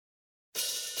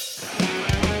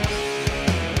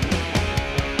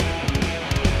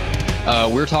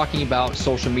We're talking about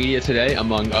social media today,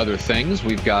 among other things.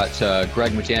 We've got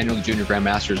Greg McDaniel, the Junior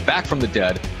Grandmaster, is back from the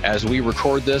dead. As we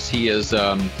record this, he is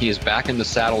back in the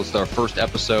saddle. It's our first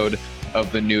episode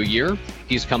of the new year.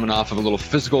 He's coming off of a little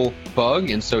physical bug,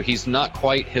 and so he's not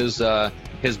quite his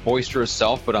boisterous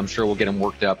self, but I'm sure we'll get him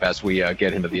worked up as we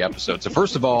get into the episode. So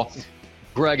first of all,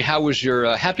 Greg, how was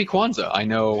your happy Kwanzaa? I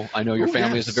know your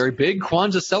family is a very big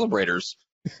Kwanzaa celebrators.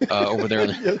 Over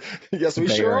there. Yes, we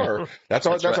sure are. That's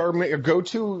our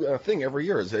go-to thing every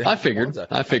year. I figured.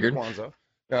 Kwanzaa.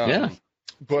 Yeah.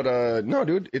 But no,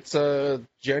 dude, it's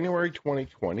January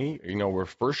 2020. We're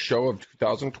first show of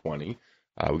 2020.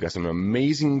 We got some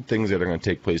amazing things that are going to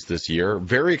take place this year.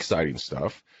 Very exciting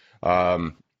stuff.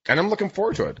 And I'm looking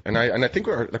forward to it. And I think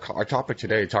our topic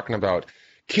today, talking about,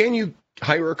 can you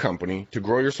hire a company to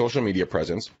grow your social media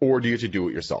presence, or do you have to do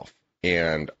it yourself?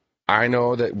 And I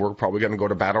know that we're probably going to go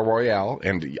to Battle Royale,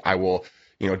 and I will,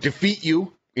 defeat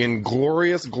you in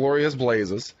glorious, glorious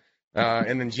blazes,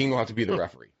 and then Gene will have to be the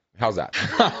referee. How's that?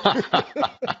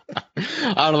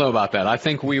 I don't know about that. I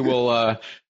think we will.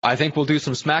 I think we'll do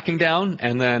some smacking down,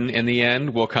 and then in the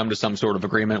end, we'll come to some sort of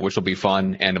agreement, which will be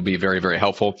fun and it'll be very, very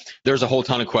helpful. There's a whole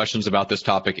ton of questions about this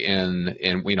topic in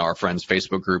our friends'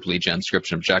 Facebook group, Lead Gen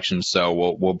Scripts and Objections.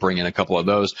 So we'll bring in a couple of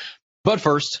those. But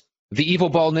first, the Evil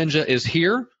Bald Ninja is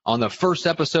here on the first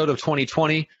episode of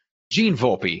 2020. Gene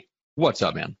Volpe, what's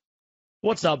up, man?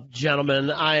 What's up, gentlemen?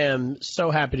 I am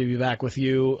so happy to be back with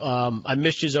you. I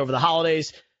missed you over the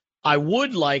holidays. I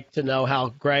would like to know how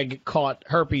Greg caught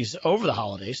herpes over the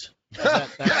holidays.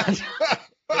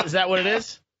 Is that what it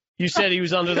is? You said he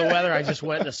was under the weather. I just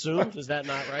went and assumed. Is that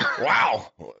not right? Wow.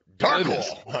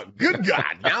 Darkle. Good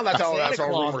God. Now that's all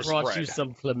rumors spread. Brought you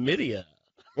some chlamydia.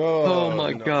 Oh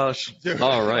my gosh. Dude,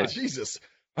 all right. Jesus.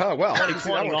 Oh, well, I see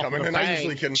that one coming, and I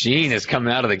usually can. Gene is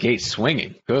coming out of the gate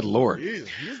swinging. Good Lord. He's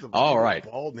the all right.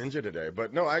 bald ninja today.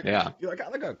 But no, I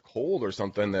got like a cold or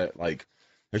something that like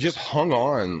it just hung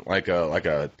on like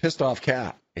a pissed off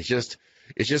cat. It's just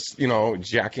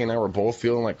Jackie and I were both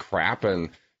feeling like crap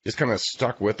and just kind of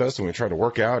stuck with us, and we tried to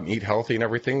work out and eat healthy and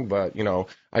everything. But,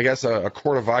 I guess a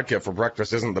quart of vodka for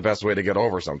breakfast isn't the best way to get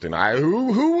over something.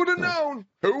 Who would have known?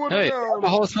 Who would have known?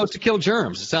 Alcohol is supposed to kill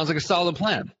germs. It sounds like a solid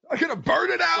plan. I'm going to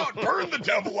burn it out. Burn the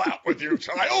devil out with you,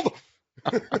 child.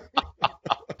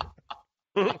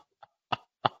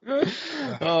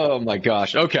 Oh, my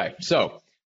gosh. Okay, so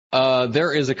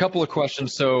there is a couple of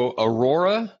questions. So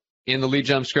Aurora in the Lead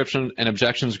Gen Scripts and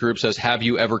Objections group says, have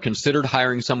you ever considered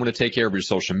hiring someone to take care of your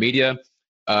social media?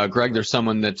 Greg, there's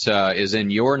someone that is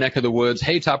in your neck of the woods.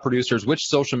 Hey, top producers, which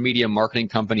social media marketing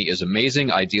company is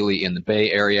amazing, ideally in the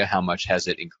Bay Area? How much has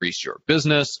it increased your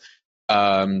business?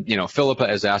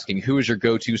 Philippa is asking, who is your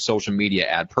go-to social media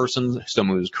ad person?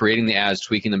 Someone who's creating the ads,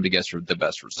 tweaking them to get the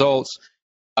best results.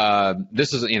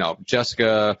 This is,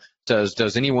 Jessica says,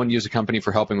 does anyone use a company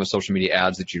for helping with social media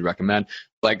ads that you'd recommend?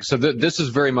 This is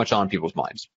very much on people's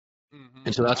minds. Mm-hmm.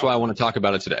 And so that's why I want to talk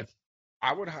about it today.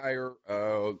 I would hire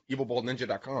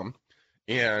evilbaldninja.com.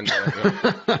 And,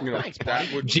 Thanks,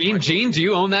 that would Gene, do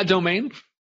you own that domain?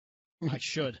 I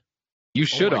should. You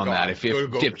should own that.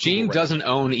 If Gene doesn't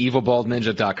own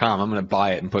evilbaldninja.com, I'm going to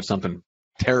buy it and put something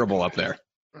terrible up there.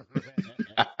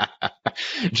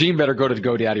 Gene better go to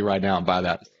GoDaddy right now and buy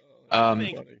that.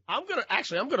 I'm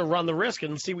gonna run the risk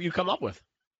and see what you come up with.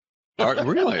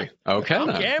 Really? Okay. I'm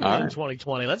gambling in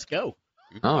 2020. Let's go.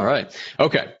 All right.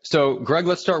 Okay. So, Greg,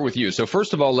 let's start with you. So,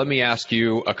 first of all, let me ask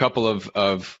you a couple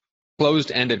of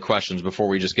closed-ended questions before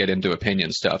we just get into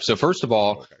opinion stuff. So, first of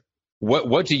all,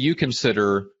 what do you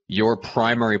consider your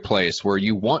primary place where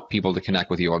you want people to connect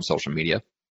with you on social media?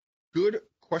 Good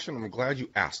question. I'm glad you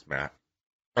asked, Matt.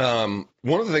 One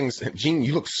of the things, Gene,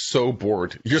 you look so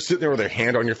bored. You're sitting there with a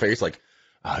hand on your face like,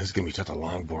 this is going to be such a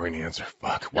long, boring answer.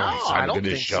 Fuck. No, I don't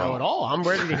think so at all. I'm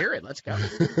ready to hear it. Let's go.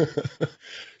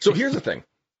 So here's the thing.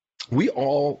 We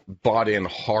all bought in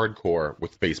hardcore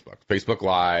with Facebook. Facebook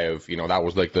Live, that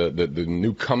was like the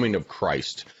new coming of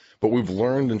Christ. But we've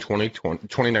learned in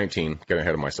 2019, getting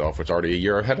ahead of myself, it's already a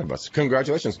year ahead of us.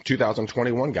 Congratulations,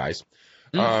 2021, guys.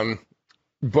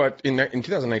 But in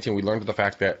 2019, we learned the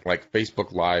fact that like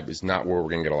Facebook Live is not where we're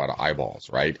going to get a lot of eyeballs,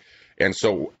 right? And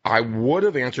so I would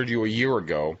have answered you a year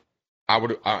ago. I'm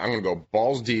going to go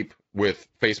balls deep with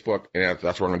Facebook, and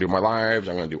that's where I'm going to do my lives.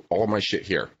 I'm going to do all of my shit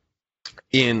here.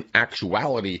 In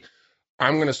actuality,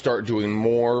 I'm going to start doing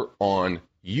more on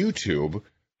YouTube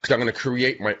because I'm going to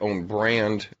create my own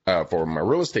brand for my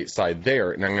real estate side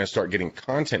there, and I'm going to start getting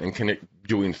content and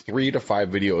doing 3 to 5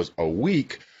 videos a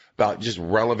week about just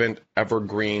relevant,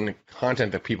 evergreen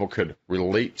content that people could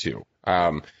relate to.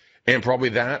 And probably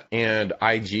that and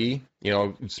IG,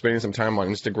 spending some time on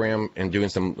Instagram and doing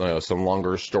some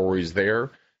longer stories there,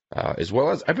 as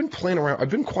well as I've been playing around. I've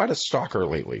been quite a stalker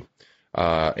lately,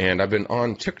 and I've been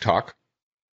on TikTok,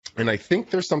 and I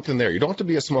think there's something there. You don't have to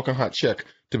be a smoking hot chick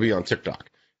to be on TikTok.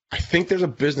 I think there's a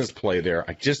business play there.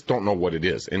 I just don't know what it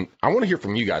is. And I want to hear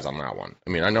from you guys on that one. I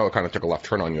mean, I know it kind of took a left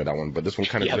turn on you, that one, but this one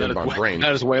kind of turned my brain.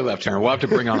 That is way left turn. We'll have to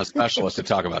bring on a specialist to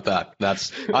talk about that.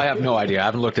 I have no idea. I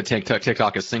haven't looked at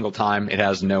TikTok a single time. It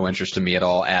has no interest to me at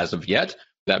all as of yet.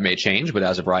 That may change, but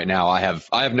as of right now, I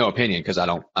have no opinion because I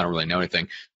don't really know anything.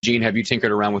 Gene, have you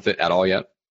tinkered around with it at all yet?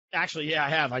 Actually, yeah, I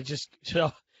have.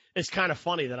 It's kind of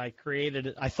funny that I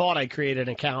thought I created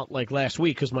an account like last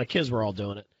week because my kids were all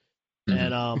doing it.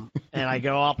 And I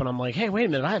go up and I'm like, hey, wait a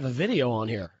minute, I have a video on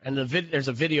here. And there's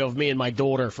a video of me and my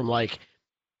daughter from like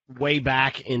way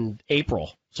back in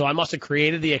April. So I must have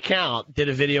created the account, did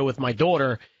a video with my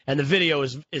daughter, and the video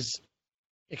is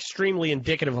extremely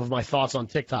indicative of my thoughts on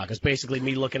TikTok. It's basically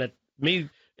me looking at me.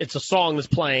 It's a song that's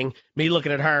playing, me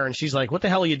looking at her, and she's like, what the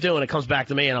hell are you doing? It comes back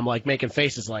to me, and I'm like making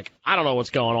faces like, I don't know what's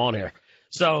going on here.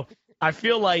 So I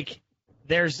feel like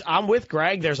I'm with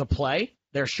Greg. There's a play.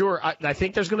 I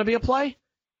think there's going to be a play,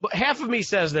 but half of me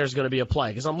says there's going to be a play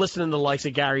because I'm listening to the likes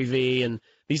of Gary Vee and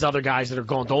these other guys that are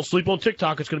going, don't sleep on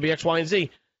TikTok. It's going to be X, Y, and Z.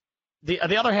 The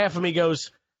other half of me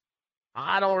goes,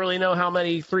 I don't really know how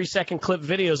many 3-second clip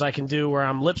videos I can do where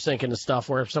I'm lip syncing and stuff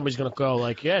where if somebody's going to go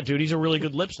like, yeah, dude, he's a really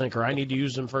good lip syncer. I need to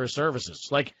use him for his services.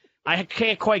 Like, I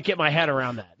can't quite get my head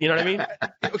around that. You know what I mean?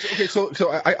 Okay, so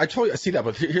I totally see that,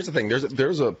 but here's the thing.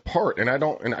 There's a part,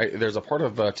 there's a part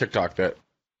of TikTok that,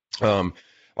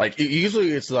 like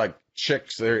usually it's like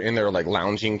chicks, they're in their like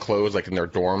lounging clothes, like in their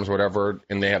dorms or whatever,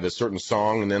 and they have this certain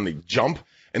song, and then they jump,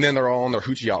 and then they're all in their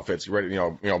hoochie outfits, ready,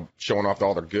 showing off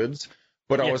all their goods.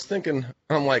 But yeah. I was thinking,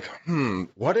 I'm like,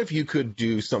 what if you could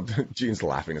do something? Gene's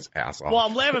laughing his ass off. Well,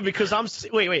 I'm laughing because I'm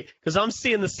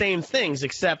seeing the same things,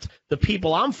 except the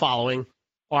people I'm following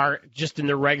are just in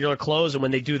their regular clothes, and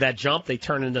when they do that jump, they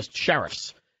turn into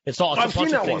sheriffs. It's a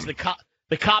bunch of things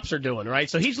the cops are doing, right?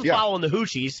 So he's following the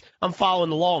hoochies. I'm following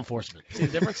the law enforcement. See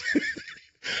the difference?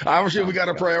 I'm sure we got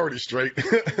our priorities straight.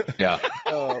 Yeah.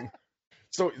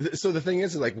 So the thing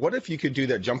is, like, what if you could do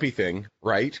that jumpy thing,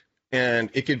 right? And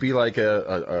it could be like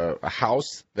a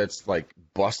house that's like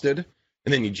busted,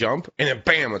 and then you jump, and then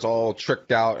bam, it's all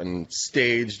tricked out and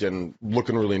staged and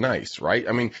looking really nice, right?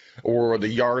 I mean, or the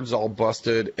yard's all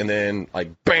busted, and then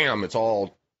like bam, it's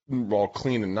all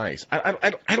clean and nice.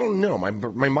 I don't know. My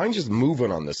mind's just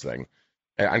moving on this thing.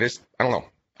 I don't know.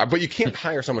 But you can't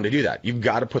hire someone to do that. You've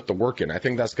got to put the work in. I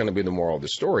think that's going to be the moral of the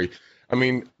story. I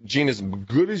mean, Gene, as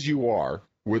good as you are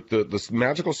with the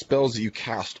magical spells that you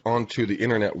cast onto the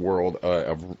internet world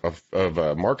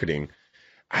of marketing,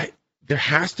 there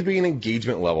has to be an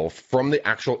engagement level from the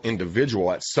actual individual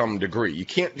at some degree. You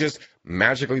can't just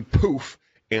magically poof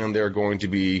and they're going to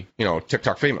be,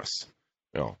 TikTok famous,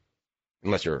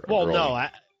 unless you're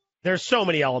there's so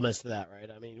many elements to that,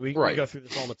 right? I mean, we go through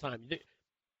this all the time.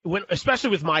 Especially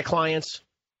with my clients,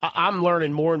 I'm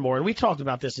learning more and more, and we talked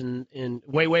about this in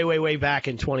way back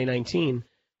in 2019,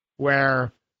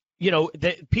 where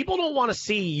people don't want to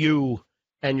see you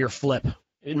and your flip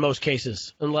in most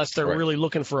cases, unless they're really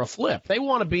looking for a flip. They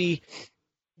want to be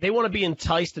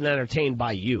enticed and entertained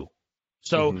by you.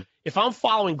 So if I'm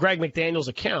following Greg McDaniel's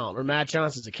account or Matt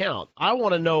Johnson's account, I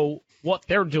want to know what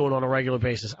they're doing on a regular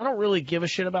basis. I don't really give a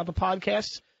shit about the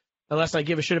podcasts unless I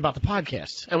give a shit about the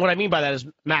podcasts. And what I mean by that is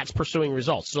Matt's pursuing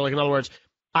results. So, like, in other words,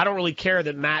 I don't really care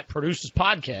that Matt produces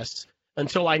podcasts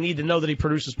until I need to know that he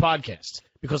produces podcasts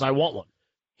because I want one.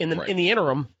 In the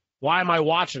interim, why am I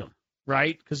watching him?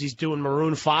 Right? Because he's doing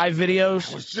Maroon 5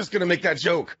 videos. I was just going to make that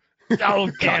joke.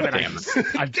 Oh, damn it.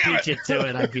 I beat you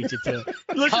to it.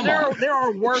 Listen, there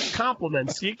are worse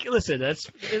compliments. It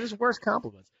is worse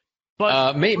compliments.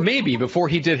 But maybe before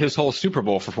he did his whole Super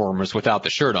Bowl performance without the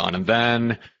shirt on, and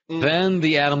then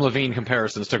the Adam Levine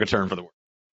comparisons took a turn for the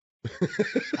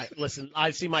worse.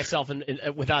 I see myself in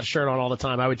without a shirt on all the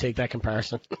time. I would take that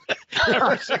comparison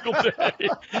every single day.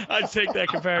 I'd take that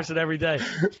comparison every day.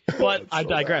 But I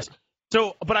digress.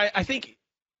 But I think,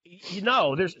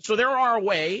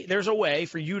 there's a way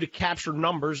for you to capture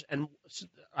numbers, and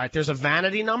there's a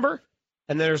vanity number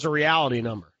and there's a reality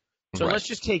number. So let's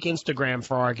just take Instagram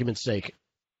for argument's sake.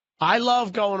 I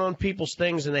love going on people's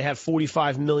things and they have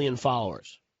 45 million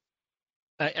followers.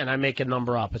 And I make a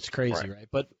number up. It's crazy, right?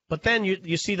 But then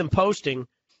you see them posting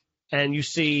and you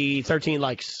see 13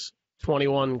 likes,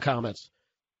 21 comments.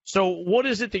 So what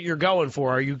is it that you're going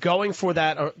for? Are you going for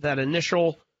that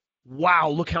initial, wow,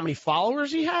 look how many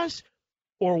followers he has?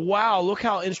 Or, wow, look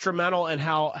how instrumental and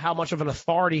how much of an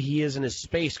authority he is in his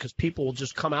space, because people will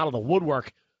just come out of the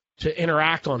woodwork to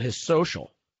interact on his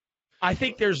social. I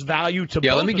think there's value to both.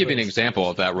 Yeah, let me give you an example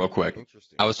of that real quick.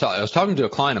 Interesting. I was talking to a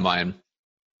client of mine.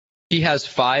 He has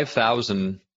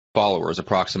 5,000 followers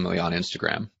approximately on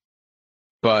Instagram.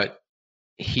 But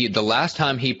the last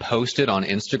time he posted on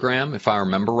Instagram, if I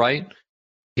remember right,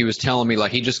 he was telling me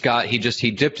like he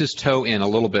dipped his toe in a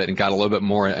little bit and got a little bit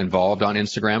more involved on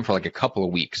Instagram for like a couple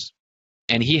of weeks.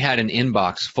 And he had an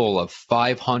inbox full of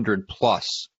 500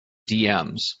 plus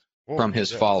DMs from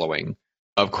his following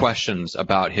of questions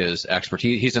about his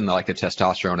expertise. He's in the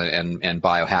testosterone and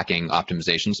biohacking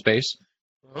optimization space.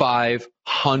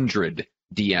 500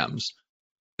 DMs.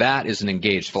 That is an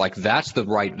engaged, that's the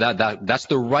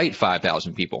right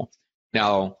 5,000 people.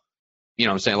 Now, you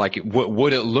know what I'm saying? Like,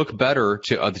 would it look better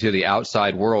to the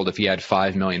outside world if he had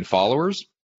 5 million followers?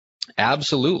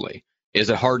 Absolutely.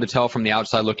 Is it hard to tell from the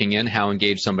outside looking in how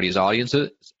engaged somebody's audience is?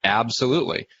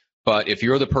 Absolutely. But if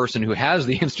you're the person who has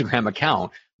the Instagram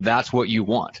account, that's what you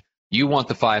want. You want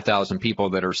the 5,000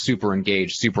 people that are super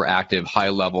engaged, super active, high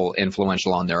level,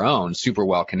 influential on their own, super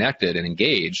well connected and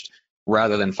engaged,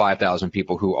 rather than 5,000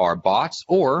 people who are bots,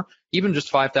 or even just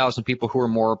 5,000 people who are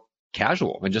more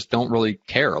casual and just don't really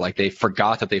care. Like they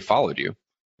forgot that they followed you,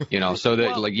 you know, so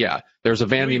that there's a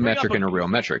vanity metric and a real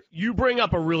metric. You bring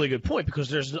up a really good point, because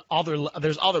there's other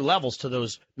levels to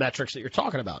those metrics that you're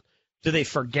talking about. Do they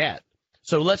forget?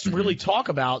 So let's really talk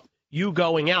about you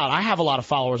going out. I have a lot of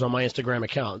followers on my Instagram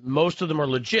account. Most of them are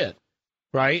legit,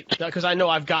 right? Because I know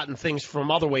I've gotten things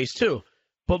from other ways too.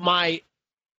 But my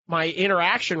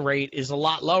interaction rate is a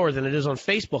lot lower than it is on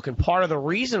Facebook. And part of the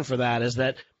reason for that is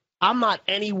that I'm not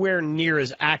anywhere near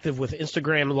as active with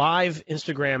Instagram Live,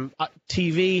 Instagram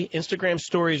TV, Instagram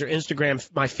Stories, or Instagram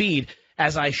my feed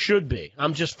as I should be.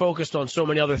 I'm just focused on so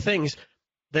many other things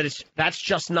that's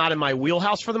just not in my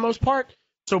wheelhouse for the most part.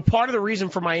 So part of the reason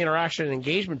for my interaction and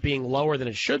engagement being lower than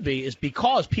it should be is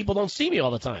because people don't see me all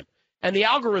the time. And the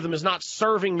algorithm is not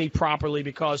serving me properly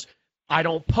because I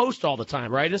don't post all the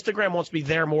time, right? Instagram wants me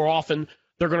there more often.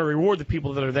 They're going to reward the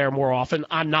people that are there more often.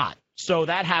 I'm not. So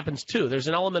that happens too. There's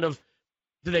an element of,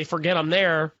 do they forget I'm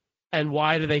there, and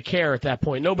why do they care at that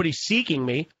point? Nobody's seeking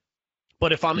me,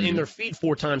 but if I'm in their feed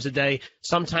 4 times a day,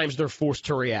 sometimes they're forced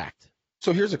to react.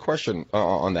 So here's a question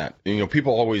on that. You know,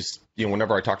 people always, you know,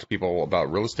 whenever I talk to people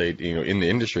about real estate, you know, in the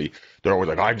industry, they're always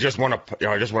like, I just want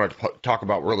to talk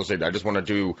about real estate. I just want to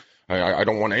do. I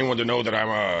don't want anyone to know that I'm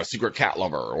a secret cat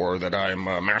lover, or that I'm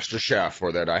a master chef,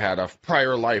 or that I had a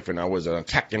prior life and I was in a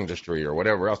tech industry or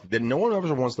whatever else. Then no one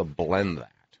ever wants to blend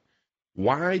that.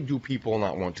 Why do people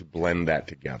not want to blend that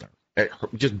together? It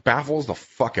just baffles the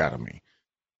fuck out of me.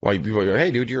 Why people go,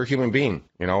 hey, dude, you're a human being.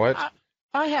 You know what?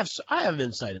 I have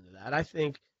insight into that. I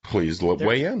think. Please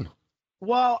weigh in.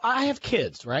 Well, I have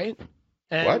kids, right?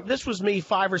 And What? This was me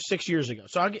 5 or 6 years ago.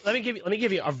 So let me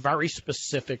give you a very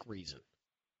specific reason.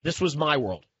 This was my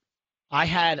world. I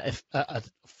had a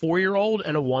 4-year-old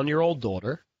and a 1-year-old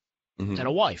daughter and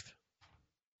a wife.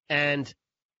 And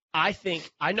I think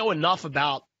I know enough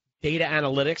about data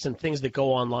analytics and things that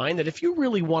go online that if you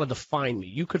really wanted to find me,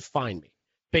 you could find me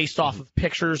based off of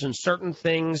pictures and certain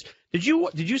things. Did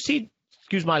you see,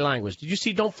 excuse my language, did you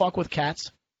see Don't Fuck with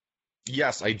Cats?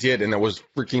 Yes, I did, and it was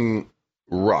freaking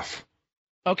rough.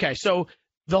 Okay, so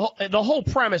the whole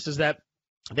premise is that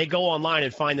they go online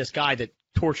and find this guy that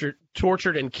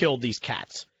tortured and killed these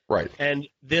cats. Right. And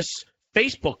this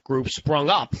Facebook group sprung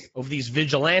up of these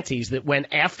vigilantes that went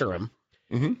after him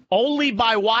only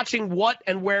by watching what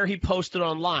and where he posted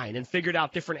online, and figured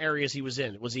out different areas he was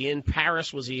in. Was he in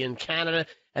Paris? Was he in Canada?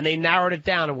 And they narrowed it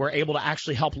down and were able to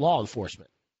actually help law enforcement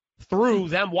through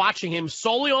them watching him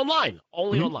solely online,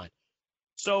 only online.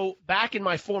 So back in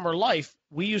my former life,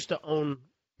 we used to own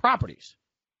properties.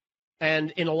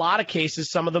 And in a lot of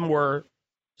cases, some of them were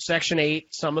Section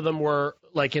 8. Some of them were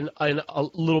like in a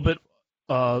little bit,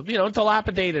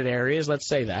 dilapidated areas, let's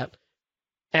say that.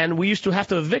 And we used to have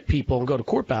to evict people and go to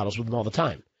court battles with them all the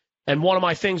time. And one of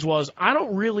my things was, I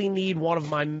don't really need one of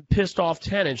my pissed off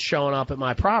tenants showing up at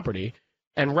my property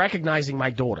and recognizing my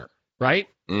daughter, right?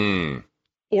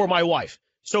 Or my wife.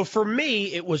 So for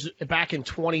me, it was back in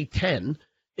 2010,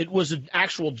 it was an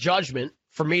actual judgment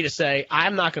for me to say,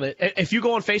 I'm not going to, if you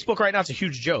go on Facebook right now, it's a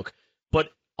huge joke, but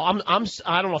I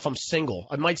don't know if I'm single.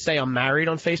 I might say I'm married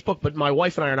on Facebook, but my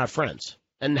wife and I are not friends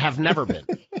and have never been.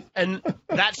 And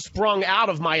that sprung out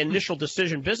of my initial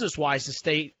decision business-wise to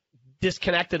stay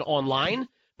disconnected online,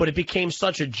 but it became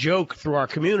such a joke through our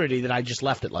community that I just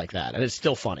left it like that, and it's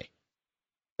still funny.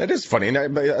 That is funny, and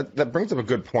that brings up a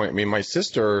good point. I mean, my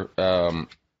sister,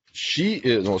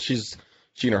 she's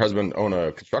she and her husband own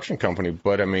a construction company,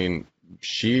 but I mean,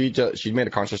 she made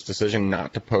a conscious decision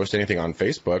not to post anything on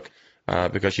Facebook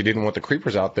because she didn't want the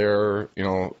creepers out there,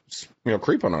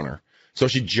 creeping on her. So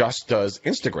she just does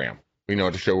Instagram,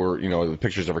 to show her, the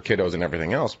pictures of her kiddos and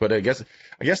everything else. But I guess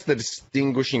the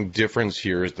distinguishing difference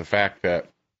here is the fact that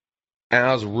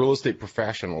as real estate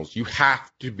professionals, you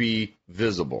have to be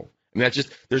visible. And that's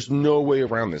just, there's no way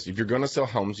around this. If you're going to sell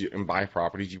homes and buy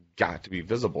properties, you've got to be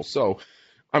visible. So,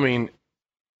 I mean,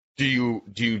 do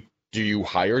you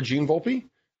hire Gene Volpe,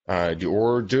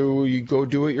 or do you go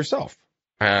do it yourself?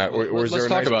 Let's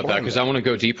talk about that, because I want to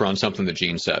go deeper on something that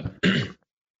Gene said.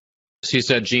 He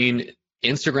said, Gene,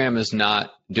 Instagram is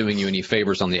not doing you any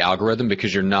favors on the algorithm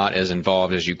because you're not as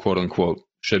involved as you quote unquote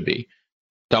should be.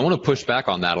 So I want to push back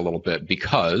on that a little bit,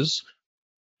 because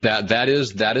that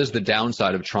is the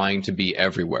downside of trying to be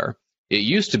everywhere. It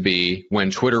used to be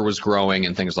when Twitter was growing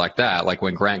and things like that, like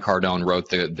when Grant Cardone wrote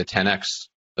the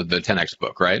 10X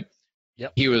book, right?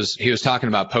 Yep. He was talking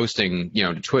about posting,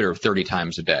 to Twitter 30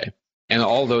 times a day, and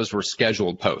all those were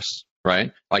scheduled posts,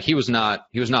 right? Like he was not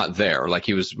there. Like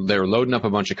they were loading up a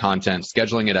bunch of content,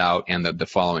 scheduling it out, and the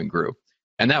following grew.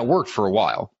 And that worked for a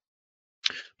while.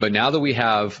 But now that we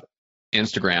have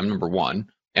Instagram, number one,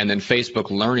 and then Facebook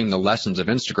learning the lessons of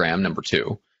Instagram, number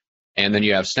two, and then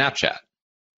you have Snapchat,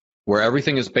 where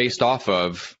everything is based off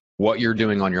of what you're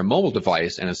doing on your mobile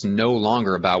device, and it's no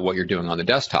longer about what you're doing on the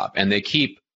desktop. And they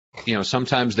keep,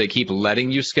 sometimes they keep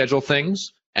letting you schedule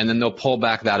things, and then they'll pull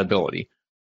back that ability.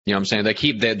 You know what I'm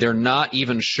saying? They're not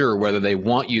even sure whether they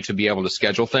want you to be able to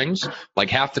schedule things. Like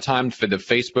half the time for the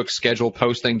Facebook schedule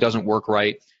post thing doesn't work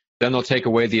right. Then they'll take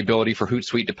away the ability for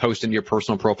Hootsuite to post into your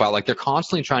personal profile. Like they're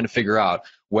constantly trying to figure out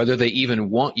whether they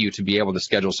even want you to be able to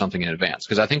schedule something in advance.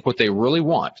 Because I think what they really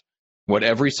want, what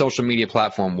every social media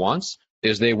platform wants,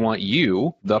 is they want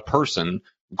you, the person,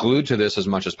 glued to this as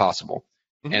much as possible.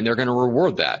 Mm-hmm. And they're going to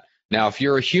reward that. Now, if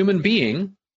you're a human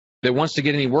being that wants to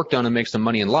get any work done and make some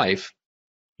money in life,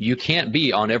 you can't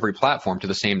be on every platform to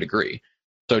the same degree.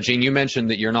 So, Gene, you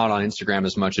mentioned that you're not on Instagram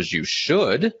as much as you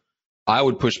should. I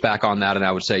would push back on that, and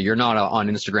I would say you're not on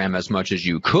Instagram as much as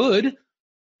you could,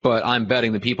 but I'm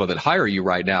betting the people that hire you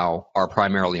right now are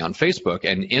primarily on Facebook,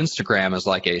 and Instagram is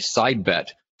like a side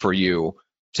bet for you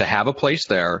to have a place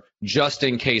there just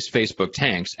in case Facebook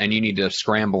tanks and you need to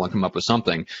scramble and come up with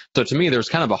something. So to me, there's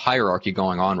kind of a hierarchy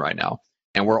going on right now,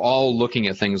 and we're all looking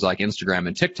at things like Instagram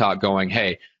and TikTok going,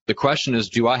 hey, the question is,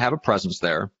 do I have a presence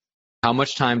there? How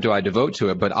much time do I devote to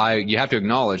it? But you have to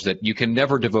acknowledge that you can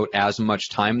never devote as much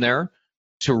time there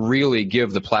to really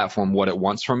give the platform what it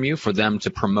wants from you for them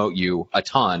to promote you a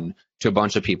ton to a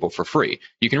bunch of people for free.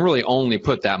 You can really only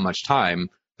put that much time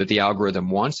that the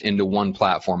algorithm wants into one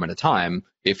platform at a time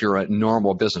if you're a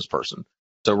normal business person.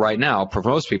 So right now, for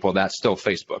most people, that's still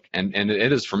Facebook, and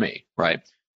it is for me, right?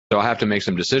 So I have to make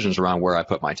some decisions around where I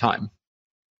put my time.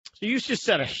 So you just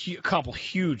said a couple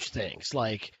huge things.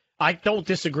 Like, I don't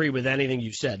disagree with anything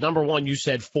you said. Number one, you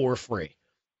said for free.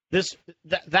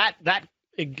 That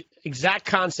exact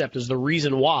concept is the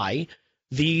reason why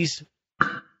these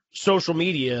social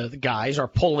media guys are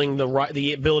pulling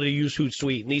the ability to use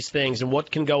Hootsuite and these things and what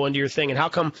can go into your thing. And how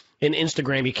come in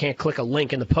Instagram you can't click a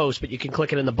link in the post, but you can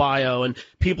click it in the bio, and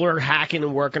people are hacking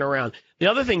and working around. The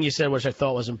other thing you said, which I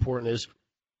thought was important, is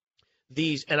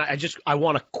these, and I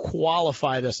want to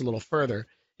qualify this a little further,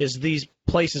 is these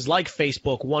places like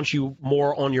Facebook want you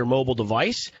more on your mobile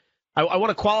device. I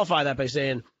want to qualify that by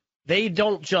saying they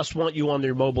don't just want you on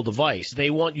their mobile device. They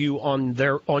want you on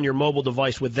your mobile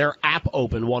device with their app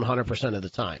open 100% of the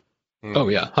time. Oh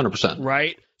yeah, 100%.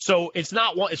 Right? So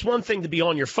it's one thing to be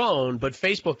on your phone, but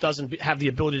Facebook doesn't have the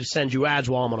ability to send you ads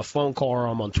while I'm on a phone call or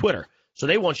I'm on Twitter. So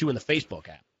they want you in the Facebook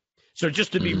app. So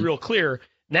just to be real clear,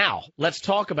 now let's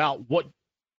talk about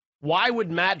why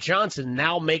would Matt Johnson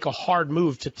now make a hard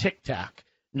move to TikTok,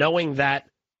 knowing that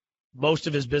most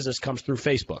of his business comes through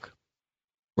Facebook?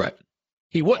 Right.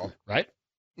 He wouldn't, right?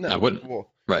 No, I wouldn't. Well,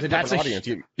 right. That's audience.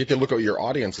 You have to look at your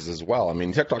audiences as well. I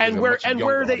mean, TikTok and is where a much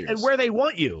younger audience. where they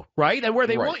want you, right? And where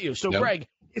they Right. want you. So, Yep. Greg,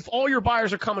 if all your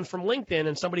buyers are coming from LinkedIn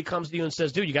and somebody comes to you and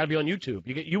says, "Dude, you got to be on YouTube,"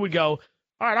 you would go,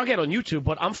 "All right, I'll get on YouTube,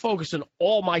 but I'm focusing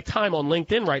all my time on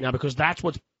LinkedIn right now because that's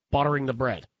what's buttering the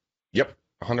bread." Yep,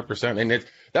 100%. And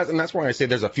that's why I say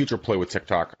there's a future play with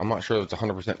TikTok. I'm not sure it's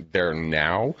 100% there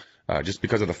now, just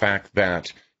because of the fact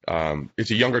that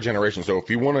it's a younger generation. So if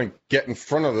you want to get in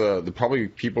front of the probably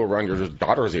people around your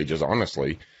daughter's ages,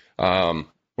 honestly,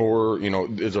 or,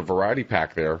 there's a variety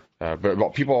pack there.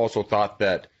 But people also thought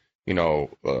that,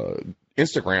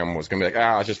 Instagram was going to be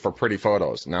like, it's just for pretty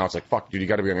photos. Now it's like, fuck, dude, you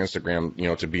got to be on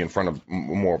Instagram, to be in front of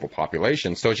more of a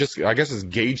population. So it's just, I guess it's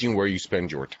gauging where you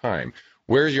spend your time.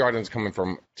 Where's your audience coming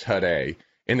from today?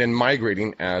 And then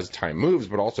migrating as time moves,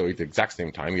 but also at the exact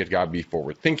same time, you got to be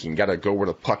forward thinking. You got to go where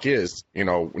the puck is,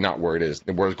 not where it is,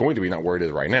 where it's going to be, not where it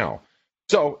is right now.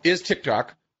 So is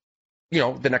TikTok,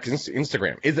 the next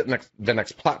Instagram? Is it the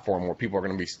next platform where people are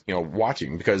going to be,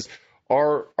 watching? Because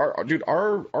our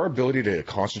ability to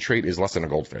concentrate is less than a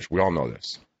goldfish. We all know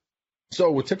this.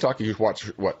 So with TikTok, you just watch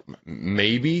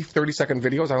maybe 30-second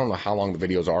videos. I don't know how long the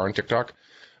videos are on TikTok.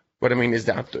 But I mean, is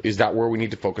that where we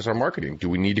need to focus our marketing? Do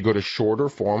we need to go to shorter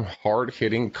form, hard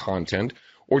hitting content,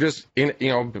 or just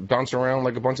bounce around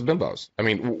like a bunch of bimbos? I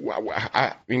mean,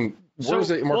 where is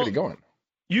the marketing going?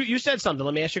 You said something.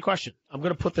 Let me ask you a question. I'm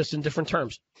going to put this in different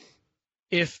terms.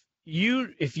 If you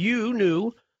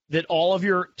knew that all of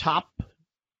your top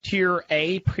tier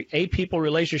A people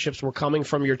relationships were coming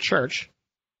from your church,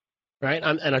 right?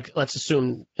 Let's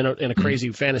assume in a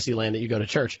crazy fantasy land that you go to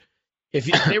church. If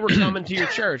they were coming to your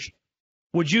church,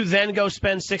 would you then go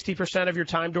spend 60% of your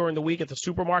time during the week at the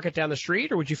supermarket down the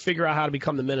street, or would you figure out how to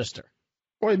become the minister?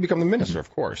 Well, you become the minister, of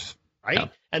course. Right? Yeah.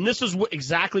 And this is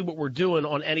exactly what we're doing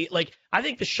on I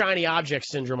think the shiny object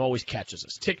syndrome always catches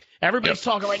us. Everybody's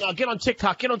talking right now, get on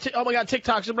TikTok, oh my God,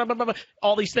 TikTok, blah, blah, blah, blah,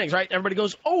 all these things, right? Everybody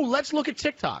goes, oh, let's look at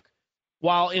TikTok.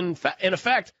 While in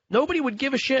effect, nobody would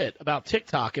give a shit about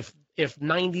TikTok if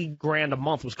 $90,000 a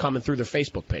month was coming through their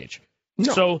Facebook page.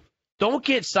 No. So don't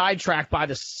get sidetracked by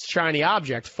the shiny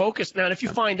object. Focus. Now, and if you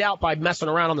find out by messing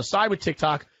around on the side with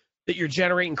TikTok that you're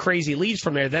generating crazy leads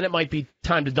from there, then it might be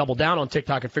time to double down on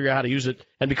TikTok and figure out how to use it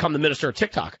and become the minister of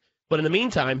TikTok. But in the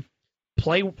meantime,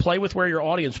 play with where your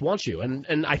audience wants you.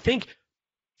 And I think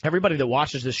everybody that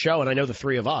watches this show, and I know the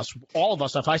three of us, all of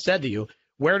us, if I said to you,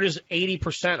 where does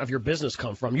 80% of your business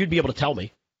come from? You'd be able to tell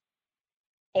me.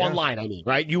 Yeah. Online, I mean,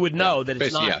 right? You would know that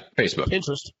it's not Facebook,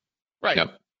 Pinterest. Right.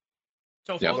 Yep.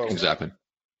 So exactly.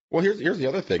 Well, here's the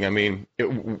other thing. I mean,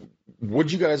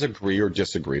 would you guys agree or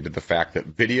disagree that the fact that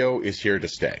video is here to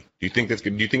stay? Do you think it's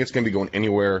going to be going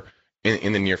anywhere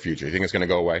in the near future? Do you think it's going to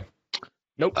go away?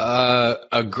 Nope. I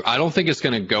don't think it's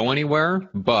going to go anywhere,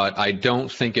 but I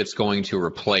don't think it's going to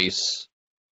replace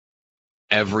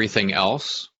everything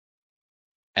else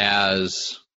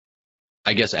as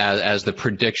the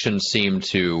predictions seem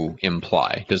to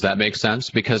imply. Does that make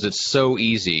sense? Because it's so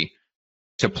easy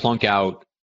to plunk out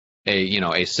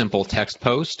a simple text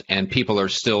post, and people are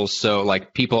still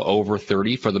people over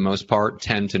 30 for the most part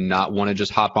tend to not want to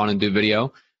just hop on and do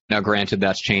video. Now, granted,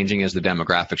 that's changing as the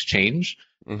demographics change,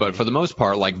 but for the most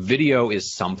part, video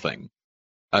is something.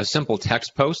 A simple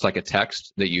text post, like a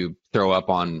text that you throw up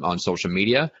on social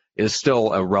media, is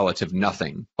still a relative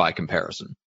nothing by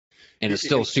comparison. And it's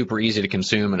still super easy to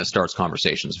consume, and it starts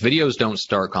conversations. Videos don't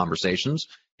start conversations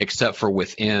except for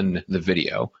within the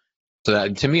video. So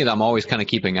that, to me, I'm always kind of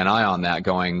keeping an eye on that,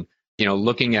 going,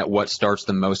 looking at what starts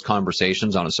the most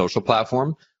conversations on a social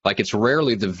platform. It's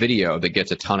rarely the video that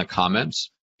gets a ton of comments.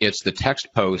 It's the text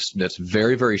post that's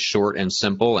very, very short and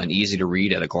simple and easy to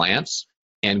read at a glance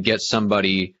and get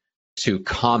somebody to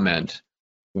comment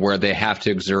where they have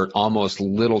to exert almost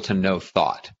little to no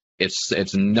thought.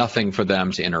 It's nothing for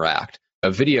them to interact. A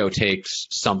video takes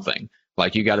something.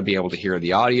 You got to be able to hear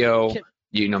the audio.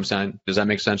 You know what I'm saying? Does that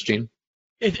make sense, Gene?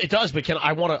 It does, but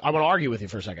I want to argue with you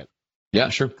for a second. Yeah,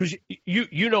 sure. Because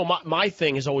my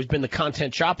thing has always been the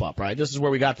content chop up, right? This is where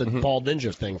we got the Bald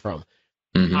Ninja thing from.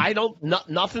 Mm-hmm. I don't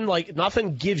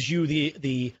nothing gives you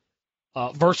the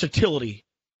versatility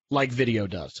like video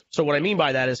does. So what I mean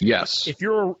by that is, yes, if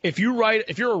you're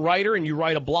a writer and you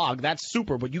write a blog, that's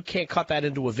super, but you can't cut that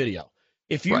into a video.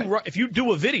 If you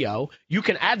do a video, you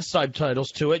can add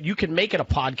subtitles to it. You can make it a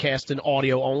podcast in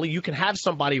audio only. You can have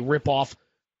somebody rip off.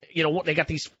 They got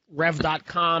these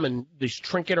rev.com and these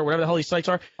Trinket or whatever the hell these sites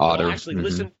are. Otter. They'll actually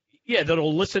listen. Yeah,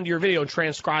 that'll listen to your video and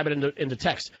transcribe it into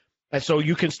text. And so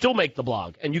you can still make the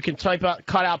blog, and you can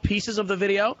cut out pieces of the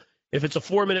video. If it's a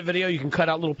 4-minute video, you can cut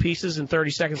out little pieces in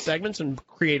 30-second segments and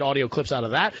create audio clips out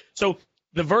of that. So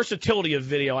the versatility of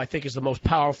video, I think, is the most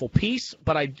powerful piece.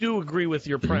 But I do agree with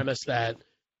your premise that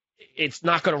it's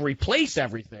not going to replace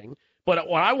everything. But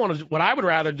what I would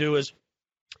rather do is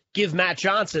give Matt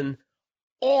Johnson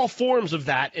all forms of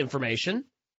that information,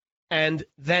 and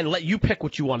then let you pick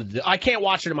what you want to do. I can't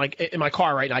watch it in my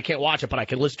car right now. I can't watch it, but I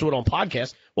can listen to it on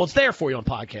podcast. Well, it's there for you on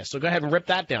podcast, so go ahead and rip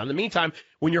that down. In the meantime,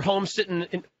 when you're home sitting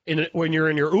when you're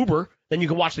in your Uber, then you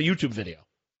can watch the YouTube video.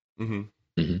 Mm-hmm.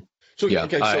 Mm-hmm. So yeah,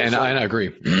 okay, and I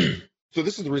agree. So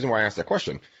this is the reason why I asked that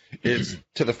question. It's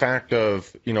to the fact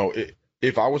of,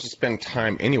 if I was to spend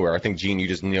time anywhere, I think, Gene, you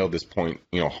just nailed this point,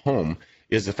 home,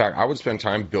 is the fact I would spend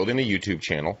time building a YouTube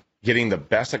channel, getting the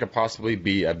best I could possibly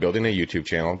be at building a YouTube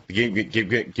channel,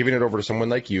 giving it over to someone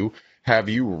like you, have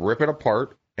you rip it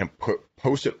apart, and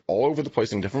post it all over the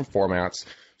place in different formats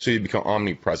so you become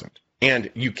omnipresent.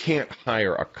 And you can't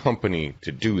hire a company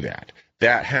to do that.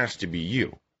 That has to be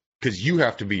you, because you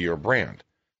have to be your brand.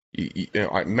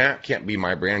 Matt can't be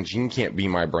my brand. Gene can't be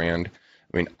my brand.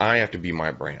 I mean, I have to be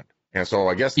my brand. And so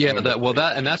I guess that's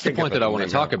the point that I want to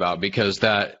talk about, because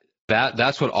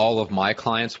that's what all of my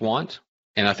clients want,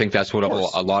 and I think that's what a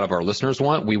lot of our listeners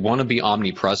want. We want to be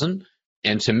omnipresent,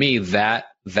 and to me, that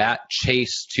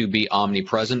chase to be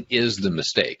omnipresent is the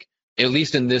mistake, at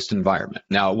least in this environment.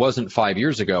 Now, it wasn't 5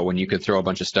 years ago when you could throw a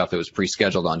bunch of stuff that was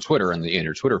pre-scheduled on Twitter in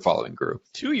your Twitter following grew.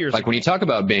 2 years ago. When you talk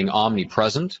about being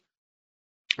omnipresent,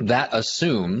 that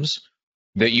assumes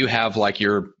that you have that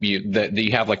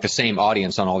you have the same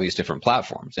audience on all these different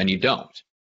platforms, and you don't.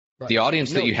 Right. The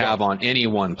audience that you have on any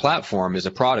one platform is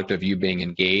a product of you being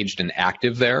engaged and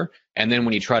active there. And then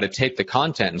when you try to take the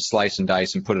content and slice and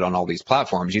dice and put it on all these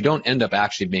platforms, you don't end up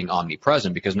actually being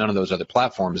omnipresent, because none of those other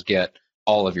platforms get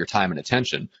all of your time and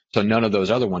attention. So none of those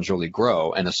other ones really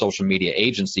grow, and a social media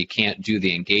agency can't do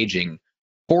the engaging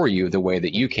for you the way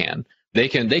that you can. They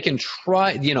can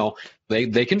try,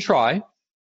 they can try.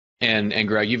 And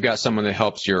Greg, you've got someone that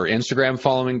helps your Instagram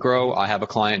following grow. I have a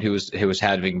client who is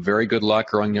having very good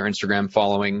luck growing their Instagram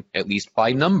following, at least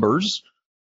by numbers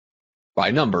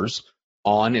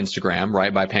on Instagram,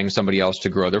 right? By paying somebody else to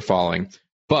grow their following.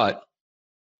 But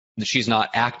she's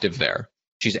not active there.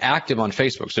 She's active on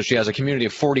Facebook. So she has a community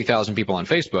of 40,000 people on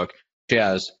Facebook. She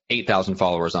has 8,000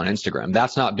 followers on Instagram.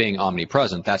 That's not being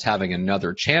omnipresent. That's having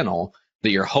another channel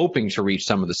that you're hoping to reach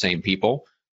some of the same people,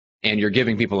 and you're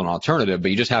giving people an alternative. But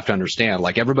you just have to understand,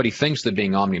 everybody thinks that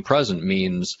being omnipresent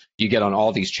means you get on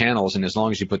all these channels, and as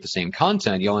long as you put the same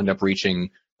content, you'll end up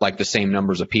reaching the same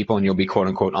numbers of people, and you'll be quote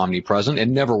unquote omnipresent. It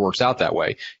never works out that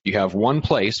way. You have one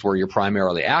place where you're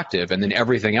primarily active, and then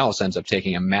everything else ends up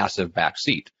taking a massive back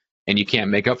seat. And you can't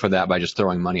make up for that by just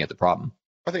throwing money at the problem.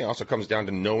 I think it also comes down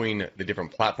to knowing the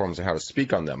different platforms and how to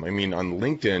speak on them. I mean, on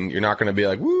LinkedIn, you're not going to be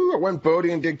like, woo, I went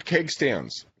boating and did keg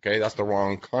stands. Okay, that's the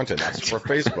wrong content. That's for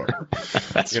Facebook.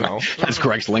 That's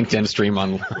Greg's LinkedIn stream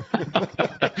on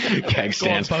keg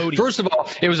stands. First of all,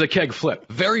 it was a keg flip.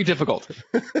 Very difficult.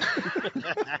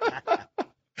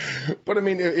 But I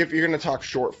mean, if you're going to talk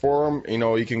short form,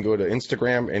 you can go to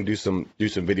Instagram and do some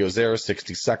videos there,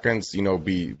 60 seconds.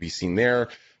 Be seen there.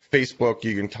 Facebook,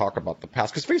 you can talk about the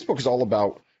past, because Facebook is all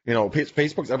about,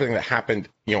 Facebook's everything that happened,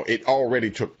 it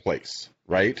already took place,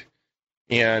 right?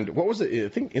 And what was it? I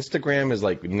think Instagram is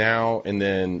now, and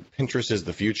then Pinterest is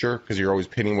the future, because you're always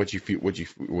pinning what you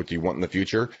want in the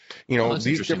future.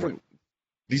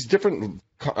 These different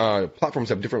platforms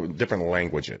have different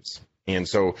languages, and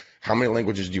so how many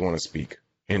languages do you want to speak,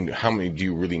 and how many do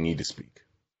you really need to speak?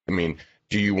 I mean,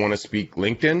 do you want to speak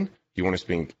LinkedIn? Do you want to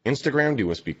speak Instagram? Do you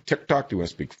want to speak TikTok? Do you want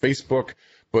to speak Facebook?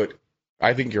 But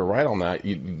I think you're right on that.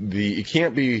 It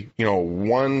can't be,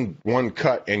 one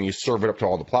cut and you serve it up to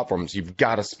all the platforms. You've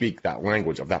got to speak that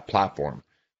language of that platform.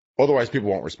 Otherwise, people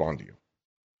won't respond to you.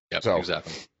 Yep, so,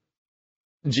 exactly.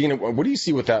 Gina, what do you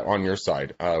see with that on your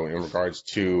side in regards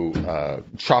to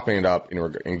chopping it up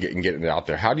and getting it out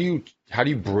there? How do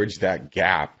you bridge that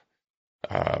gap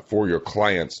for your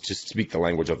clients to speak the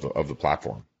language of the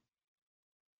platform?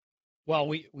 Well,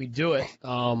 we do it.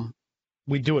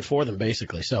 We do it for them,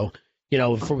 basically. So,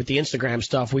 with the Instagram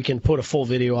stuff, we can put a full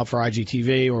video up for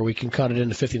IGTV, or we can cut it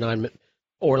into 59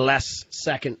 or less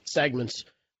second segments,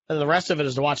 and the rest of it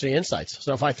is to watch the insights.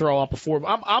 So if I throw up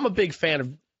I'm a big fan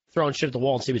of throwing shit at the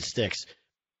wall and see what sticks.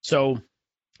 So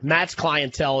Matt's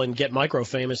clientele in Get Micro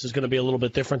Famous is going to be a little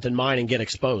bit different than mine in Get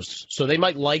Exposed. So they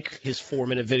might like his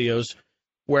 4-minute videos,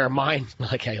 where mine,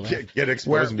 hey, get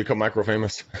exposed and become micro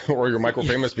famous, or your micro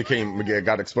famous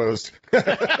got exposed.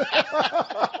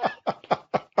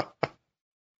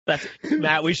 That's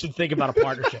Matt. We should think about a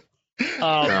partnership.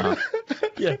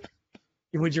 Yeah.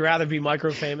 Would you rather be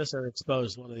micro famous or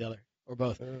exposed? One or the other, or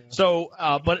both. So,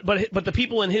 but the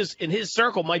people in his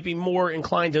circle might be more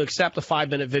inclined to accept a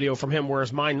 5-minute video from him,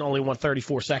 whereas mine only want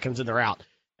 34 seconds and they're out.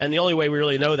 And the only way we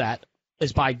really know that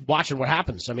is by watching what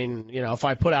happens. I mean, if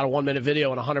I put out a 1-minute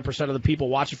video and 100% of the people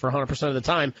watch it for 100% of the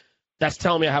time, that's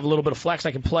telling me I have a little bit of flex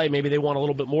I can play. Maybe they want a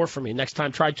little bit more from me. Next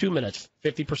time, try 2 minutes.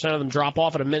 50% of them drop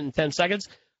off at 1 minute and 10 seconds.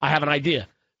 I have an idea.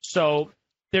 So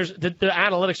there's the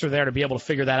analytics are there to be able to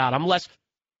figure that out. I'm less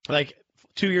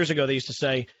 2 years ago, they used to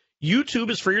say, YouTube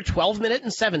is for your 12-minute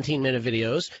and 17-minute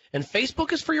videos, and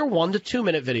Facebook is for your 1 to 2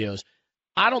 minute videos.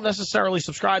 I don't necessarily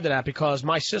subscribe to that, because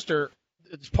my sister,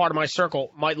 it's part of my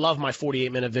circle, might love my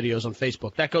 48-minute videos on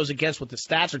Facebook. That goes against what the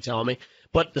stats are telling me,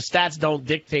 but the stats don't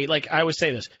dictate. I always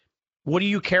say this, what do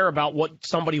you care about what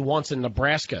somebody wants in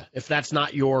Nebraska if that's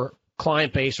not your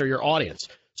client base or your audience?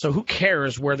 So who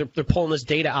cares where they're pulling this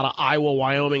data out of Iowa,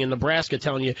 Wyoming, and Nebraska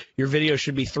telling you your video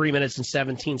should be 3 minutes and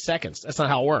 17 seconds. That's not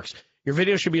how it works. Your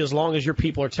video should be as long as your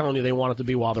people are telling you they want it to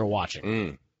be while they're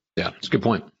watching. Yeah, it's a good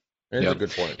point. It's a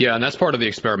good point. Yeah, and that's part of the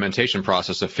experimentation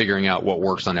process of figuring out what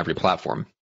works on every platform,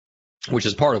 which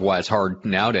is part of why it's hard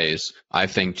nowadays, I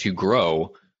think, to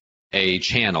grow a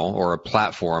channel or a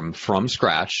platform from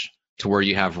scratch to where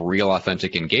you have real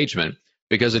authentic engagement,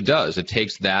 because it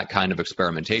takes that kind of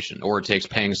experimentation, or it takes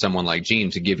paying someone like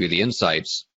Gene to give you the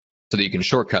insights so that you can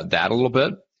shortcut that a little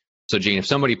bit. So Gene, if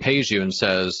somebody pays you and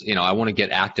says, I want to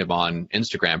get active on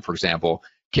Instagram, for example,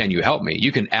 can you help me?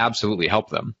 You can absolutely help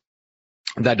them.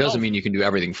 That doesn't mean you can do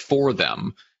everything for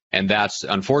them. And that's,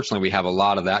 unfortunately, we have a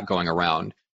lot of that going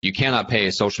around. You cannot pay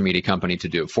a social media company to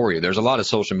do it for you. There's a lot of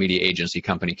social media agency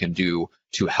company can do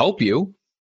to help you.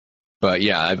 But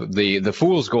yeah, the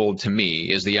fool's gold to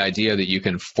me is the idea that you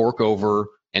can fork over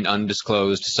an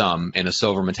undisclosed sum in a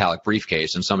silver metallic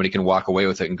briefcase and somebody can walk away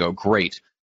with it and go, great,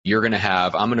 I'm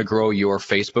going to grow your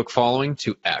Facebook following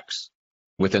to X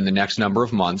within the next number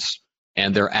of months.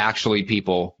 And they're actually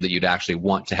people that you'd actually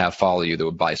want to have follow you that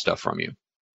would buy stuff from you.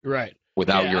 Right.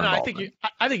 Without your involvement.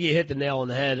 I think you hit the nail on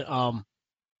the head. I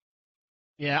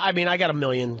got a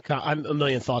million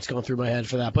thoughts going through my head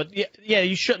for that. But yeah,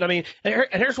 you shouldn't. I mean, and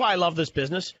here's why I love this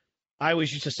business. I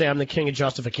always used to say I'm the king of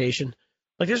justification.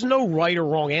 Like, there's no right or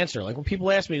wrong answer. Like, when people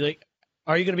ask me, like,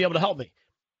 are you going to be able to help me?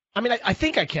 I mean, I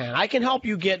think I can. I can help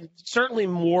you get certainly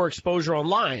more exposure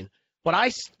online.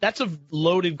 But that's a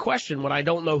loaded question when I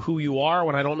don't know who you are,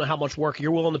 when I don't know how much work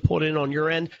you're willing to put in on your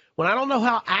end, when I don't know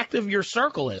how active your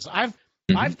circle is.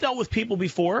 I've dealt with people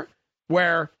before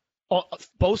where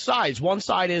both sides. One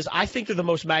side is, I think they're the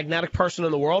most magnetic person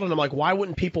in the world, and I'm like, why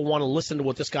wouldn't people want to listen to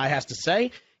what this guy has to say?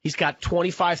 He's got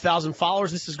 25,000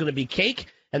 followers. This is going to be cake.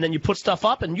 And then you put stuff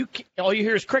up, and all you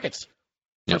hear is crickets.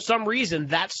 Yep. For some reason,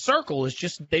 that circle is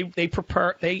just they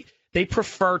prefer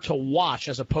to watch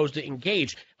as opposed to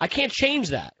engage. I can't change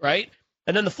that, right?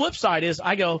 And then the flip side is,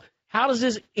 I go, how does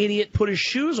this idiot put his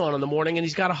shoes on in the morning and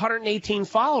he's got 118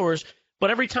 followers,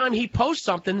 but every time he posts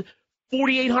something,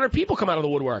 4,800 people come out of the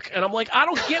woodwork? And I'm like, I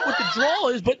don't get what the draw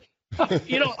is, but,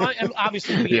 I'm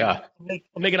obviously I'm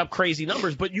making up crazy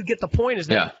numbers, but you get the point is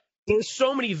that there's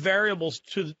so many variables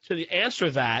to the answer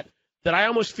that I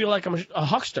almost feel like I'm a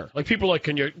huckster. Like, people are like,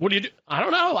 what do you do? I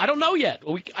don't know. I don't know yet.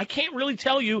 I can't really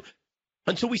tell you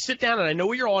until we sit down and I know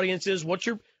what your audience is, what's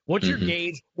your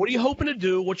gauge, what are you hoping to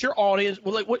do, what's your audience,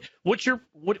 what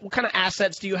kind of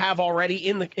assets do you have already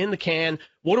in the can,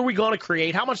 what are we going to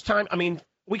create, how much time? I mean,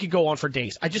 we could go on for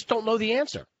days. I just don't know the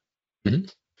answer. Mm-hmm.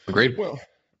 Agreed. Well,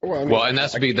 and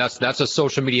that's a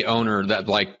social media owner that,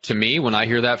 like, to me, when I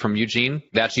hear that from Eugene,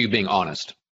 that's you being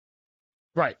honest.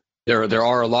 Right. There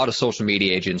are a lot of social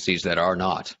media agencies that are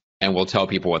not, and will tell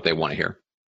people what they want to hear.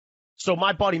 So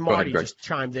my buddy Marty just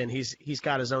chimed in. He's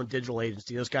got his own digital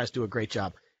agency. Those guys do a great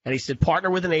job. And he said, partner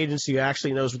with an agency who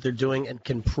actually knows what they're doing and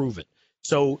can prove it.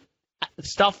 So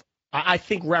I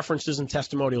think references and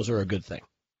testimonials are a good thing.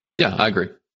 Yeah, I agree.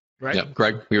 Right? Yeah,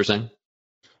 Greg, you were saying?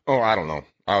 Oh, I don't know.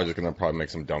 I was just going to probably make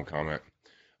some dumb comment.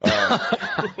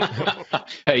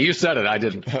 Hey, you said it. I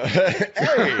didn't.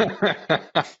 Hey,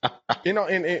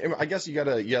 and I guess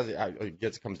I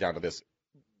guess it comes down to this.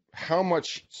 How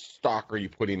much stock are you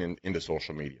putting into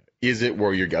social media? Is it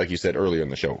where you're, like you said earlier in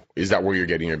the show, is that where you're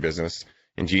getting your business?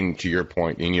 And Gene, to your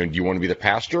point, do you want to be the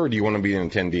pastor or do you want to be an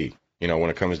attendee? When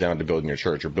it comes down to building your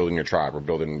church or building your tribe or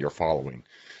building your following.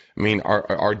 I mean,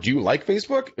 do you like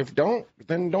Facebook? If don't,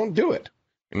 then don't do it.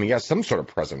 I mean, you have some sort of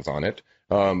presence on it.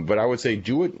 But I would say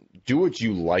do what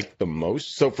you like the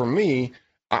most. So for me,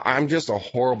 I'm just a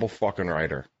horrible fucking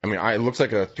writer. I mean, it looks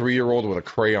like a 3-year-old with a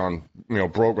crayon,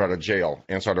 broke out of jail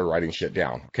and started writing shit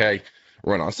down. Okay,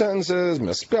 run on sentences,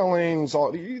 misspellings,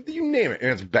 all you name it,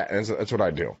 and it's bad. And that's what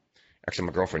I do. Actually,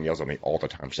 my girlfriend yells at me all the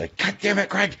time. She's like, "God damn it,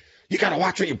 Greg, you gotta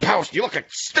watch what you post. You look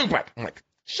like stupid." I'm like,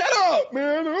 "Shut up,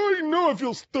 man. I already know I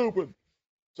feel stupid."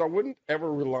 So I wouldn't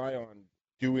ever rely on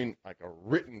doing like a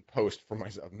written post for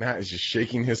myself. Matt is just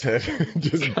shaking his head.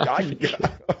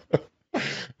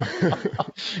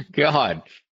 God.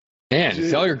 Man,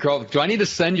 tell your girl. Do I need to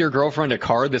send your girlfriend a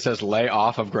card that says "lay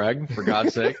off of Greg"? For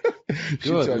God's sake.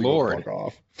 Good Lord. Fuck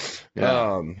off.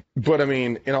 Yeah. But I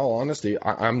mean, in all honesty,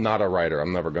 I'm not a writer.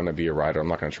 I'm never going to be a writer. I'm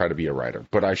not going to try to be a writer.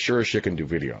 But I sure as shit can do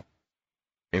video.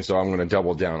 And so I'm going to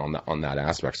double down on that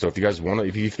aspect. So if you guys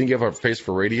if you think you have a face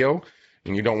for radio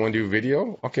and you don't want to do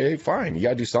video, okay, fine. You got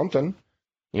to do something.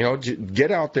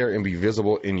 Get out there and be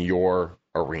visible in your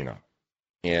arena.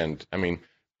 And I mean,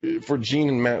 for Gene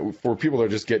and Matt, for people that are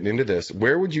just getting into this,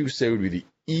 where would you say would be the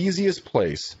easiest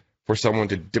place for someone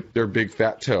to dip their big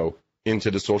fat toe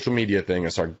into the social media thing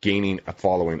and start gaining a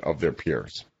following of their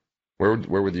peers?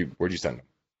 Where'd you send them?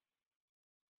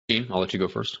 Gene, I'll let you go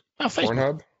first. Oh, Facebook.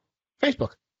 Pornhub?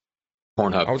 Facebook.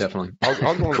 Pornhub, definitely. I was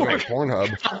going to say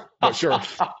Pornhub, but sure.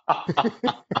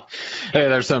 Hey,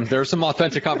 there's some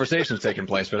authentic conversations taking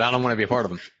place, but I don't want to be a part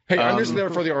of them. Hey, I'm just there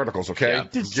for the articles, okay? Yeah.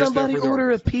 Did Just there somebody for the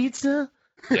order articles. a pizza?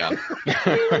 Yeah.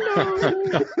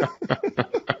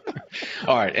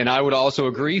 All right. And I would also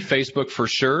agree, Facebook for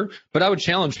sure. But I would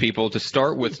challenge people to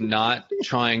start with not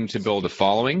trying to build a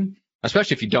following,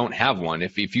 especially if you don't have one.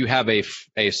 If you have a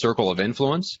circle of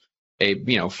influence,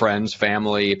 friends,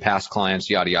 family, past clients,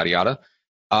 yada, yada, yada.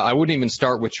 I wouldn't even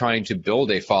start with trying to build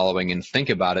a following and think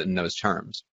about it in those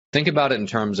terms. Think about it in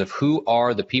terms of who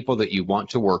are the people that you want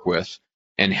to work with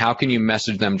and how can you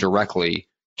message them directly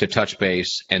to touch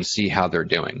base and see how they're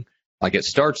doing. Like it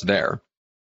starts there.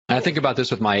 And I think about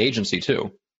this with my agency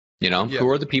too. Who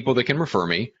are the people that can refer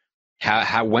me?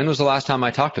 When was the last time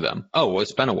I talked to them? Oh, well,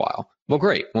 it's been a while. Well,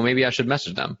 great. Well, maybe I should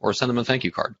message them or send them a thank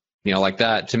you card. Like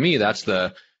that. To me, that's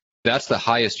the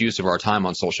highest use of our time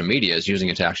on social media, is using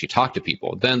it to actually talk to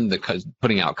people. Then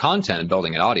putting out content and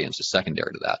building an audience is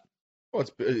secondary to that. Well,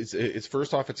 it's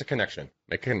first off, it's a connection.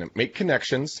 Make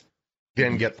connections,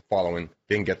 then get the following,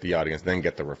 then get the audience, then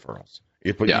get the referrals.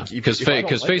 Because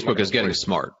Facebook is getting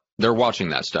smart. They're watching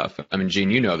that stuff. I mean,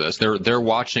 Gene, you know this. They're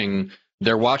watching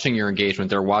your engagement.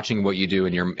 They're watching what you do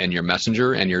in your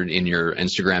Messenger and in your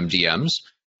Instagram DMs.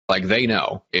 Like they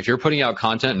know if you're putting out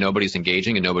content, nobody's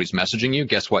engaging and nobody's messaging you.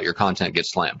 Guess what? Your content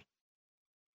gets slammed.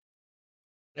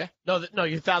 Yeah, no,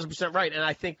 you're 1,000% right. And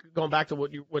I think going back to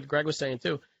what Greg was saying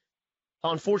too,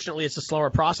 unfortunately, it's a slower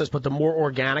process. But the more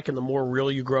organic and the more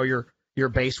real you grow your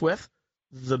base with,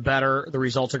 the better the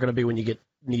results are going to be when you get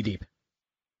knee deep.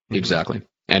 Exactly.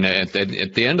 And at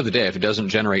the end of the day, if it doesn't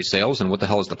generate sales, then what the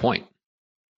hell is the point?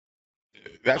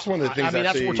 That's one of the things.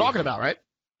 That's what we're talking about, right?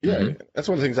 Yeah, That's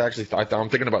one of the things I'm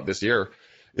thinking about this year,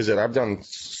 is that I've done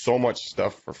so much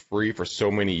stuff for free for so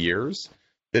many years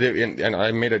that and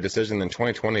I made a decision in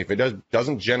 2020. If it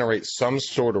doesn't generate some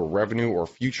sort of revenue or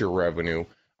future revenue,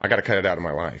 I got to cut it out of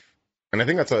my life. And I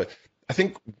think I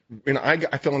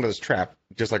fell into this trap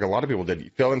just like a lot of people did.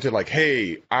 You fell into like,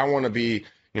 hey, I want to be,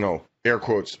 air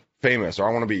quotes, famous, or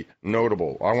I want to be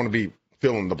notable, or I want to be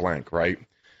fill in the blank, right?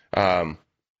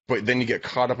 But then you get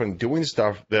caught up in doing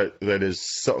stuff that is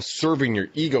serving your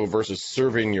ego versus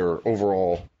serving your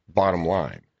overall bottom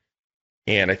line.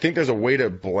 And I think there's a way to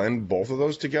blend both of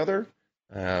those together.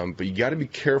 But you got to be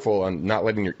careful on not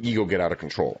letting your ego get out of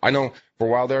control. I know for a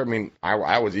while there,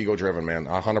 I was ego driven, man,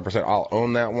 100%. I'll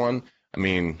own that one.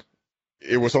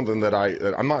 It was something that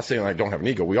I'm not saying I don't have an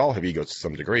ego. We all have egos to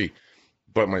some degree.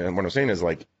 But what I'm saying is,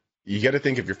 like, you got to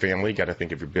think of your family, you got to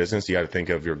think of your business, you got to think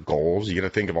of your goals, you got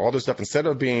to think of all this stuff. Instead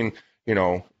of being,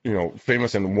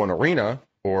 famous in one arena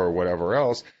or whatever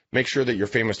else, make sure that you're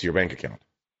famous to your bank account.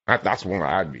 That's one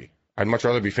I'd be. I'd much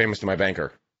rather be famous to my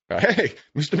banker. Hey,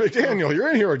 Mr. McDaniel,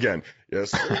 you're in here again.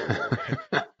 Yes.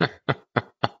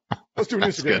 Let's do an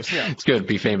Instagram snap. It's good.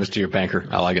 Be famous to your banker.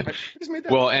 I like it.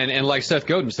 Well, and like Seth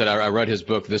Godin said, I read his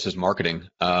book, This Is Marketing.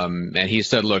 And he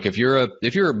said, look, if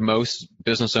you're most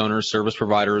business owners, service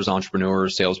providers,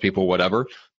 entrepreneurs, salespeople, whatever,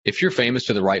 if you're famous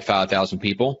to the right 5,000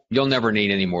 people, you'll never need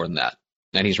any more than that.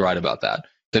 And he's right about that.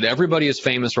 That everybody is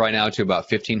famous right now to about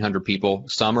 1,500 people.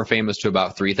 Some are famous to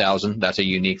about 3,000. That's a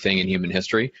unique thing in human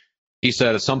history. He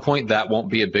said at some point that won't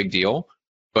be a big deal.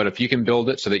 But if you can build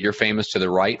it so that you're famous to the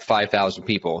right 5,000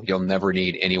 people, you'll never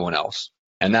need anyone else.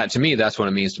 And that, to me, that's what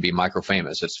it means to be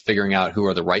micro-famous. It's figuring out who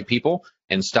are the right people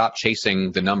and stop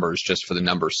chasing the numbers just for the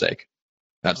numbers' sake.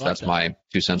 That's my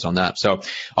 2 cents on that. So,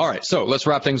 all right. So let's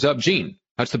wrap things up. Gene,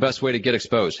 what's the best way to get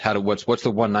exposed? What's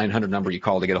the 1-900 number you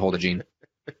call to get a hold of Gene?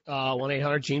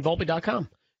 1-800-GeneVolpe.com.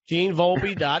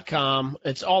 GeneVolpe.com.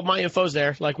 It's all my info's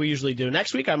there, like we usually do.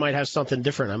 Next week I might have something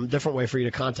different. A different way for you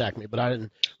to contact me, but I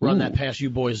didn't run that past you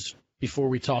boys before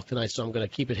we talked tonight, so I'm going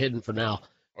to keep it hidden for now.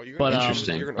 But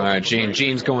interesting. All right,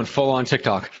 Gene's going full on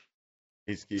TikTok.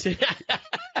 He's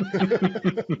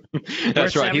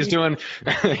That's right.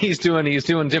 He's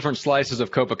doing different slices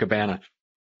of Copacabana.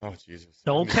 Oh Jesus!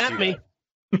 Don't tempt me.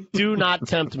 Do not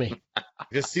tempt me. I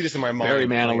just see this in my mind. Barry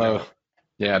Manilow.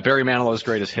 Yeah, Barry Manilow's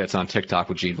greatest hits on TikTok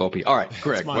with Gene Volpe. All right,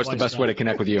 Greg, what's the best way to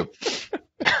connect with you?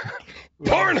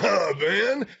 Pornhub,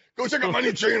 man. Go check out my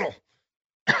new channel.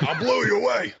 I'll blow you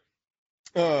away.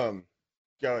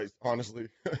 Guys, honestly,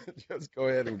 just go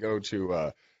ahead and go to,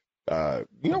 you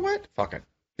know what? Fuck it.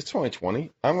 It's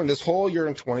 2020. This whole year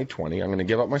in 2020, I'm going to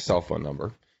give up my cell phone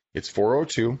number. It's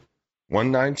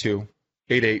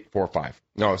 402-192-8845.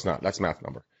 No, it's not. That's math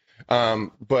number.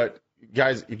 But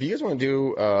guys, if you guys want to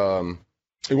do,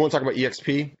 You want to talk about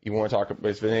EXP? You want to talk about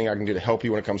anything I can do to help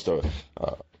you when it comes to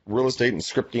real estate and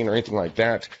scripting or anything like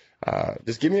that?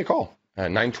 Just give me a call.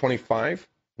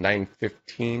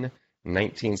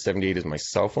 925-915-1978 is my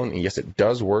cell phone. And yes, it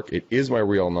does work. It is my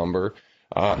real number.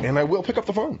 And I will pick up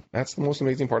the phone. That's the most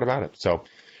amazing part about it. So,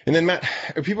 and then Matt,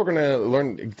 if people are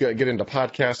going to get into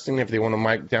podcasting, if they want to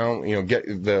mic down,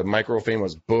 get the Micro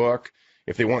Famous book,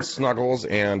 if they want snuggles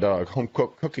and home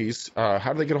cooked cookies,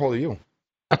 how do they get a hold of you?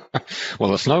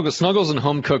 Well, the snuggles and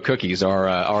home cooked cookies are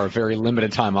a very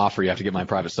limited time offer. You have to get my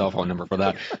private cell phone number for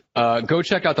that. Go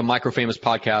check out the Micro Famous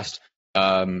podcast,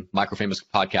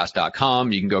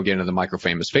 microfamouspodcast.com. You can go get into the Micro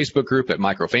Famous Facebook group at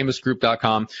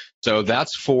microfamousgroup.com. So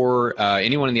that's for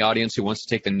anyone in the audience who wants to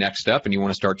take the next step and you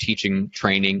want to start teaching,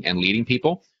 training, and leading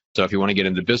people. So if you want to get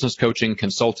into business coaching,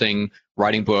 consulting,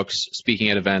 writing books, speaking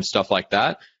at events, stuff like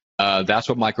that, that's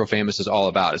what Micro Famous is all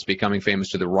about. It's becoming famous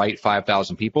to the right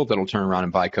 5,000 people that'll turn around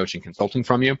and buy coaching consulting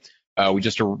from you. We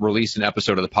just released an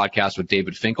episode of the podcast with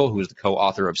David Finkel, who is the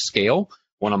co-author of Scale,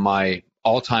 one of my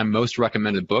all-time most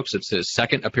recommended books. It's his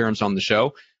second appearance on the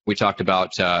show. We talked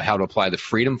about how to apply the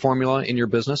freedom formula in your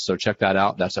business. So check that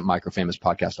out. That's at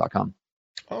microfamouspodcast.com.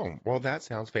 Oh, well, that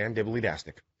sounds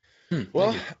fan-dibbly-dastic.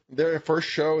 Well, their first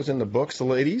show is in the books, the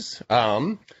ladies.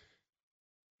 Matt,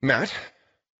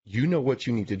 you know what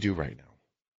you need to do right now.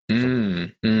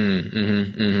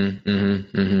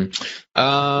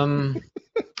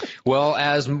 Well,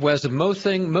 as most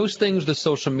things with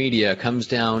social media comes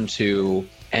down to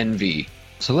envy.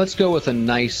 So let's go with a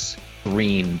nice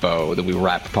green bow that we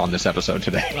wrap upon this episode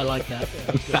today. I like that.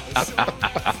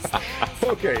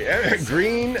 Okay,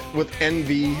 green with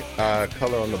envy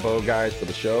color on the bow, guys, for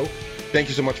the show. Thank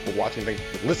you so much for watching. Thank you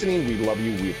for listening. We love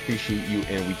you. We appreciate you.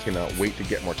 And we cannot wait to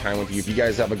get more time with you. If you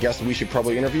guys have a guest we should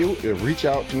probably interview, reach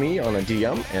out to me on a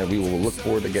DM, and we will look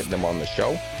forward to getting them on the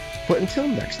show. But until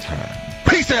next time,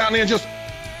 peace out, ninjas.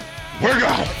 We're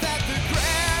gone.